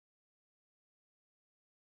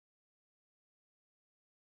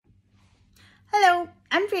Hello,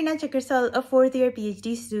 I'm Prerna Chikersal, a fourth-year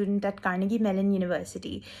PhD student at Carnegie Mellon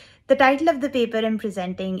University. The title of the paper I'm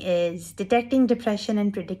presenting is Detecting Depression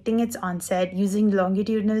and Predicting Its Onset Using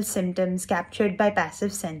Longitudinal Symptoms Captured by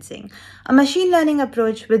Passive Sensing, a machine learning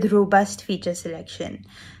approach with robust feature selection.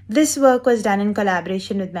 This work was done in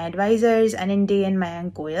collaboration with my advisors, Anind and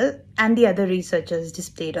Mayank Goel, and the other researchers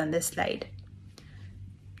displayed on this slide.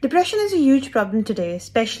 Depression is a huge problem today,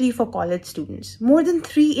 especially for college students. More than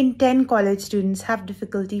 3 in 10 college students have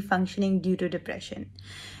difficulty functioning due to depression.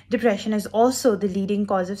 Depression is also the leading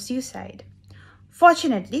cause of suicide.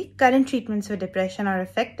 Fortunately, current treatments for depression are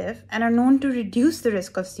effective and are known to reduce the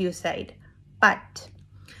risk of suicide. But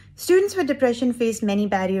students with depression face many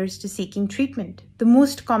barriers to seeking treatment, the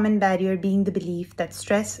most common barrier being the belief that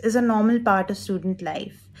stress is a normal part of student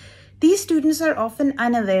life. These students are often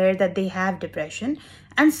unaware that they have depression,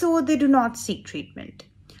 and so they do not seek treatment,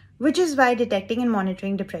 which is why detecting and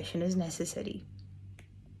monitoring depression is necessary.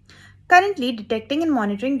 Currently, detecting and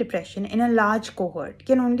monitoring depression in a large cohort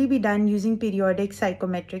can only be done using periodic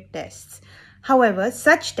psychometric tests. However,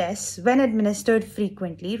 such tests, when administered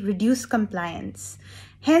frequently, reduce compliance.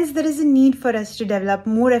 Hence, there is a need for us to develop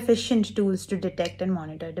more efficient tools to detect and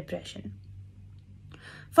monitor depression.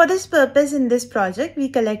 For this purpose, in this project, we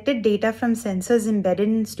collected data from sensors embedded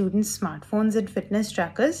in students' smartphones and fitness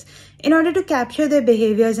trackers in order to capture their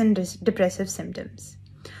behaviors and depressive symptoms.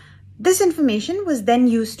 This information was then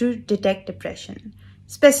used to detect depression.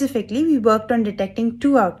 Specifically, we worked on detecting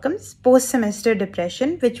 2 outcomes: post-semester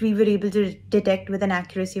depression, which we were able to detect with an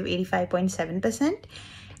accuracy of 85.7%,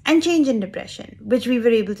 and change in depression, which we were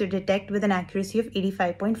able to detect with an accuracy of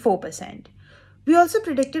 85.4%. We also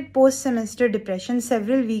predicted post-semester depression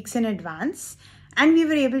several weeks in advance, and we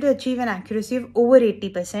were able to achieve an accuracy of over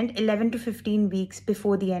 80%, 11 to 15 weeks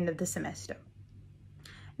before the end of the semester.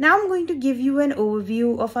 Now I'm going to give you an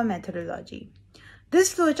overview of our methodology.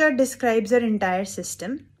 This flowchart describes our entire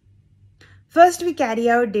system. First, we carry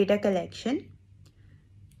out data collection.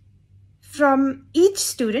 From each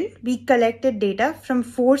student, we collected data from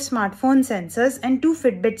 4 smartphone sensors and 2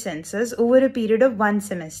 Fitbit sensors over a period of 1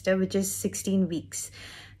 semester, which is 16 weeks.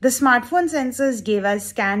 The smartphone sensors gave us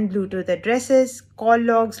scanned Bluetooth addresses, call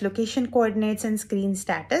logs, location coordinates, and screen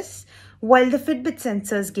status, while the Fitbit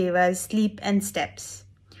sensors gave us sleep and steps.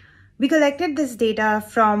 We collected this data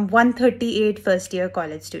from 138 first-year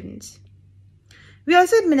college students. We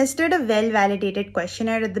also administered a well-validated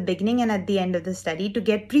questionnaire at the beginning and at the end of the study to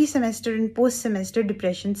get pre-semester and post-semester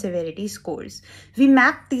depression severity scores. We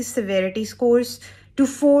mapped these severity scores to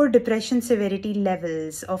 4 depression severity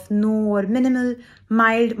levels of no or minimal,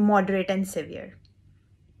 mild, moderate, and severe.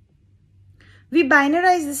 We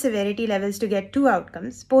binarized the severity levels to get 2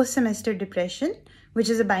 outcomes: post-semester depression, which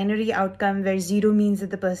is a binary outcome where 0 means that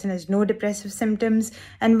the person has no depressive symptoms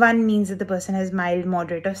and 1 means that the person has mild,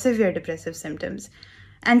 moderate, or severe depressive symptoms.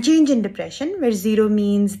 And change in depression, where 0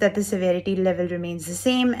 means that the severity level remains the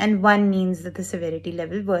same and 1 means that the severity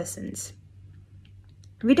level worsens.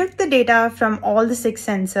 We took the data from all the 6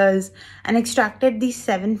 sensors and extracted these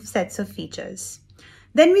 7 sets of features.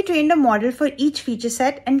 Then we trained a model for each feature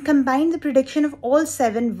set and combined the prediction of all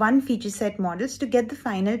 7 one feature set models to get the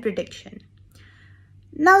final prediction.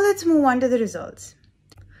 Now let's move on to the results.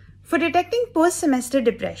 For detecting post-semester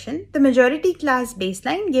depression, the majority class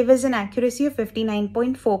baseline gave us an accuracy of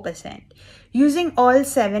 59.4%. Using all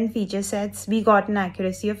 7 feature sets, we got an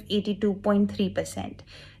accuracy of 82.3%.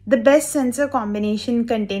 The best sensor combination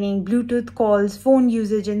containing Bluetooth calls, phone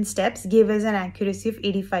usage, and steps gave us an accuracy of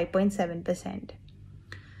 85.7%.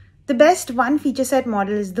 The best one feature set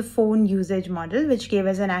model is the phone usage model, which gave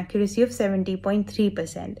us an accuracy of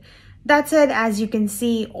 70.3%. That said, as you can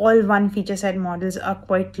see, all one feature set models are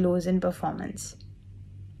quite close in performance.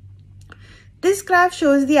 This graph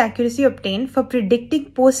shows the accuracy obtained for predicting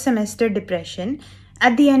post-semester depression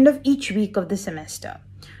at the end of each week of the semester.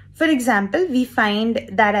 For example, we find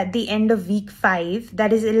that at the end of week 5,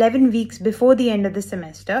 that is 11 weeks before the end of the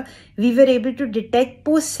semester, we were able to detect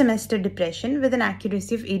post-semester depression with an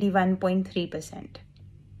accuracy of 81.3%.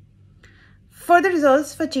 For the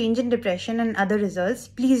results for change in depression and other results,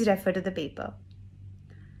 please refer to the paper.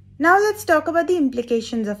 Now let's talk about the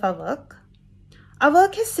implications of our work. Our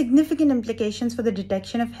work has significant implications for the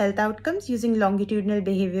detection of health outcomes using longitudinal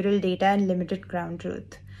behavioral data and limited ground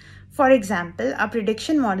truth. For example, our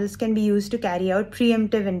prediction models can be used to carry out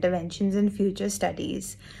preemptive interventions in future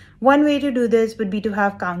studies. One way to do this would be to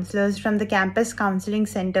have counselors from the campus counseling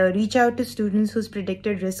center reach out to students whose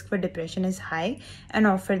predicted risk for depression is high and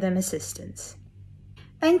offer them assistance.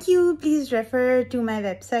 Thank you. Please refer to my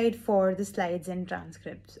website for the slides and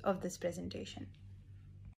transcripts of this presentation.